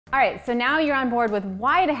All right, so now you're on board with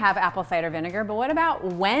why to have apple cider vinegar, but what about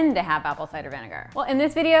when to have apple cider vinegar? Well, in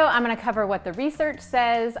this video, I'm gonna cover what the research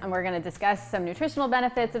says, and we're gonna discuss some nutritional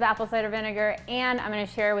benefits of apple cider vinegar, and I'm gonna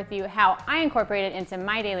share with you how I incorporate it into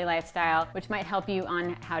my daily lifestyle, which might help you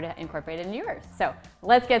on how to incorporate it into yours. So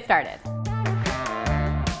let's get started.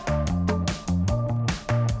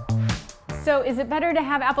 So is it better to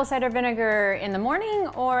have apple cider vinegar in the morning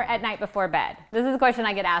or at night before bed? This is a question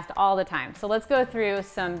I get asked all the time. So let's go through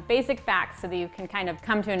some basic facts so that you can kind of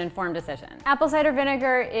come to an informed decision. Apple cider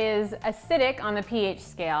vinegar is acidic on the pH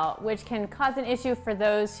scale, which can cause an issue for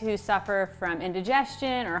those who suffer from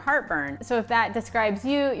indigestion or heartburn. So if that describes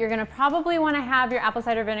you, you're gonna probably wanna have your apple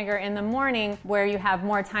cider vinegar in the morning where you have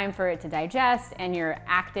more time for it to digest and you're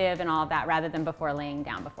active and all of that rather than before laying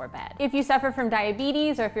down before bed. If you suffer from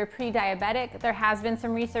diabetes or if you're pre-diabetic, there has been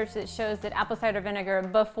some research that shows that apple cider vinegar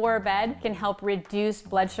before bed can help reduce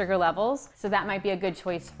blood sugar levels, so that might be a good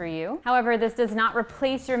choice for you. However, this does not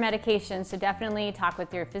replace your medication, so definitely talk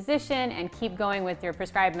with your physician and keep going with your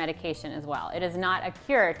prescribed medication as well. It is not a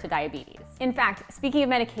cure to diabetes. In fact, speaking of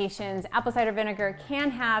medications, apple cider vinegar can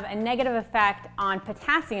have a negative effect on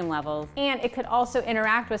potassium levels, and it could also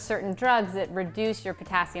interact with certain drugs that reduce your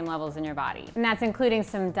potassium levels in your body. And that's including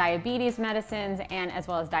some diabetes medicines and as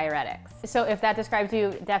well as diuretics. So if that describes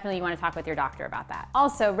you, definitely you want to talk with your doctor about that.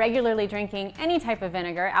 Also, regularly drinking any type of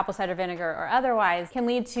vinegar, apple cider vinegar or otherwise, can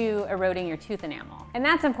lead to eroding your tooth enamel. And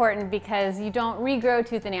that's important because you don't regrow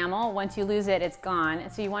tooth enamel. Once you lose it, it's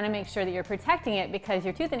gone. So you want to make sure that you're protecting it because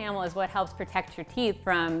your tooth enamel is what helps protect your teeth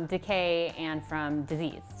from decay and from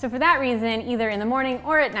disease. So for that reason, either in the morning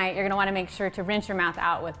or at night, you're going to want to make sure to rinse your mouth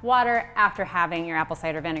out with water after having your apple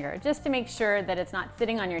cider vinegar, just to make sure that it's not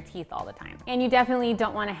sitting on your teeth all the time. And you definitely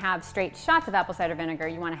don't want to have straight shots of apple cider vinegar.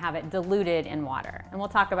 You want to have it diluted in water. And we'll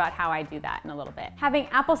talk about how I do that in a little bit. Having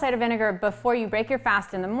apple cider vinegar before you break your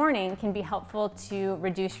fast in the morning can be helpful to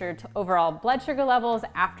reduce your overall blood sugar levels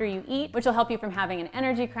after you eat, which will help you from having an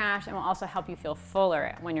energy crash and will also help you feel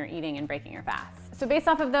fuller when you're eating and breaking your fast. So based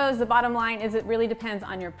off of those, the bottom line is it really depends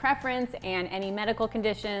on your preference and any medical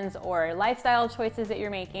conditions or lifestyle choices that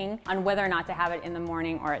you're making on whether or not to have it in the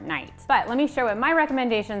morning or at night. But let me share what my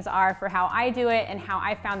recommendations are for how I do it and how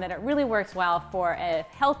I found that it really works well for a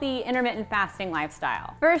healthy intermittent fasting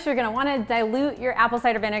lifestyle. First, you're gonna wanna dilute your apple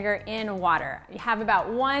cider vinegar in water. You have about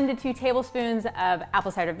 1 to 2 tablespoons of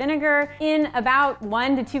apple cider vinegar in about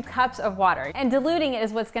 1 to 2 cups of water. And diluting it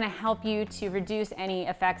is what's gonna help you to reduce any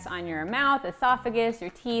effects on your mouth, esophagus, your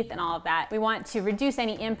teeth, and all of that. We want to reduce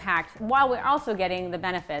any impact while we're also getting the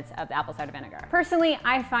benefits of the apple cider vinegar. Personally,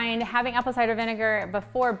 I find having apple cider vinegar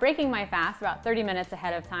before breaking my fast, about 30 minutes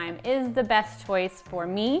ahead of time, is the best choice for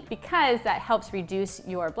me because that helps reduce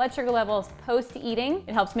your blood sugar levels post-eating.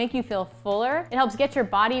 It helps make you feel fuller. It helps get your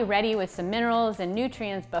body ready with some minerals and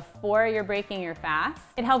nutrients before you're breaking your fast.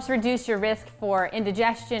 It helps reduce your risk for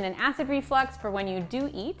indigestion and acid reflux for when you do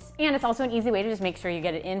eat. And it's also an easy way to just make sure you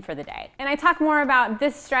get it in for the day. And I talk more about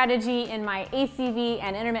this strategy in my ACV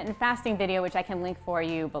and intermittent fasting video, which I can link for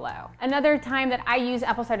you below. Another time that I use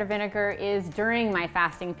apple cider vinegar is during my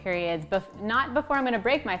fasting periods, not before I'm gonna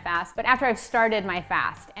break my fast, but after I've started my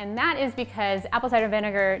fast. And that is because apple cider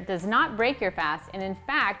vinegar does not break your fast, and in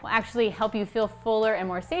fact will actually help you feel fuller and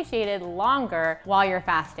more satiated longer while you're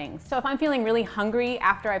fasting. So if I'm feeling really hungry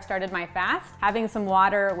after I've started my fast, having some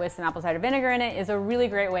water with some apple cider vinegar in it is a really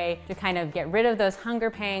great way to kind of get rid of those hunger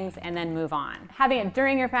pangs and then move on. Having it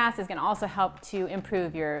during your fast is gonna also help to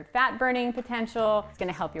improve your fat burning potential. It's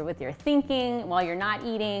gonna help you with your thinking while you're not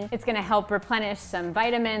eating. It's gonna help replenish some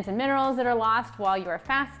vitamins and minerals that are lost while you are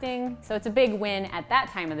fasting. So it's a big win at that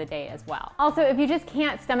time of the day as well. Also, if you just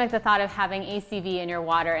can't stomach the thought of having ACV in your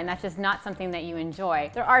water and that's just not something that you enjoy,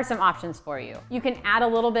 there are some options for you. You can add a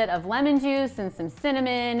little bit of lemon juice and some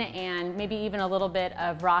cinnamon and maybe even a little bit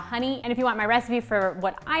of raw honey. And if you want my recipe for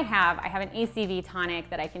what I have an ACV tonic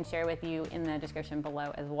that I can share with you in the description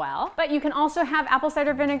below as well. But you can also have apple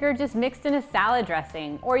cider vinegar just mixed in a salad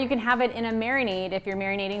dressing, or you can have it in a marinade if you're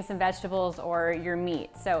marinating some vegetables or your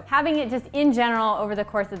meat. So having it just in general over the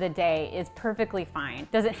course of the day is perfectly fine.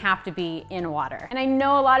 Doesn't have to be in water. And I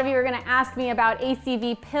know a lot of you are gonna ask me about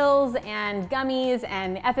ACV pills and gummies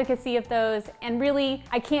and the efficacy of those, and really,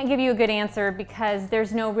 I can't give you a good answer because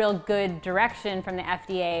there's no real good direction from the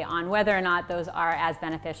FDA on whether or not those are as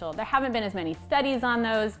beneficial. There haven't been as many studies on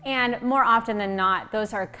those, and more often than not,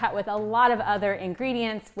 those are cut with a lot of other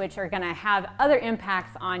ingredients which are gonna have other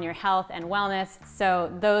impacts on your health and wellness.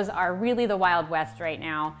 So those are really the Wild West right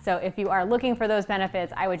now. So if you are looking for those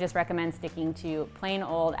benefits, I would just recommend sticking to plain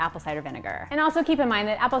old apple cider vinegar. And also keep in mind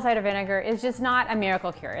that apple cider vinegar is just not a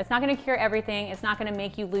miracle cure. It's not gonna cure everything. It's not gonna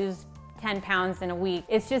make you lose 10 pounds in a week.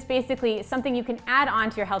 It's just basically something you can add on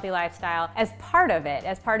to your healthy lifestyle as part of it,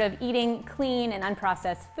 as part of eating clean and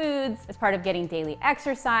unprocessed foods, as part of getting daily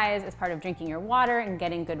exercise, as part of drinking your water and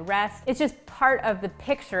getting good rest. It's just part of the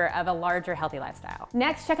picture of a larger healthy lifestyle.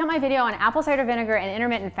 Next, check out my video on apple cider vinegar and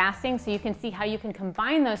intermittent fasting so you can see how you can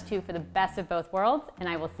combine those two for the best of both worlds, and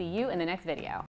I will see you in the next video.